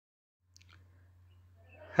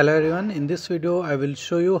Hello everyone, in this video I will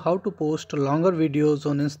show you how to post longer videos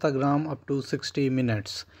on Instagram up to 60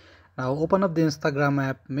 minutes. Now open up the Instagram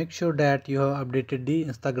app, make sure that you have updated the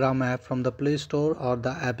Instagram app from the Play Store or the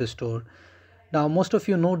App Store. Now most of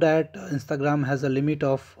you know that Instagram has a limit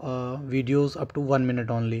of videos up to 1 minute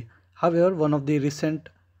only. However, one of the recent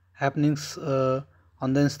happenings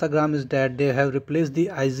on the Instagram is that they have replaced the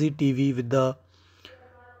IGTV with the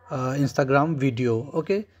Instagram video.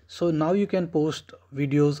 Okay, so now you can post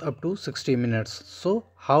videos up to 60 minutes. So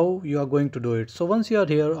how you are going to do it? So once you are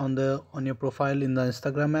here on your profile in the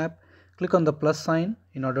Instagram app, click on the plus sign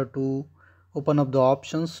in order to open up the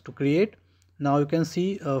options to create. Now you can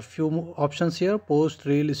see a few options here: post,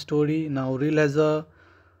 reel, story. Now reel has uh,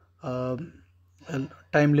 a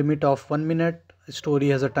time limit of 1 minute, story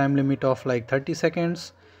has a time limit of like 30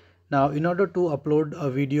 seconds. Now in order to upload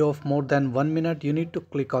a video of more than 1 minute, you need to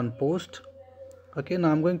click on post. Okay,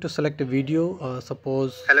 now I'm going to select a video,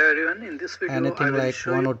 suppose Hello everyone, in this video anything like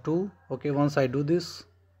one or two. Okay, once I do this,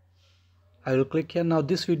 I will click here. Now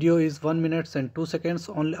this video is 1 minute and 2 seconds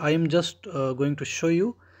only. I am just going to show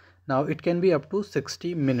you. Now it can be up to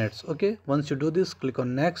 60 minutes. Okay, once you do this, click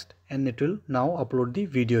on next and it will now upload the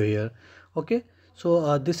video here. Okay,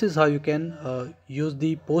 so this is how you can use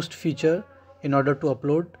the post feature in order to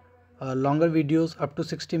upload longer videos up to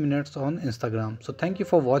 60 minutes on Instagram. So thank you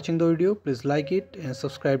for watching the video. Please like it and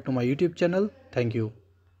subscribe to my YouTube channel. Thank you.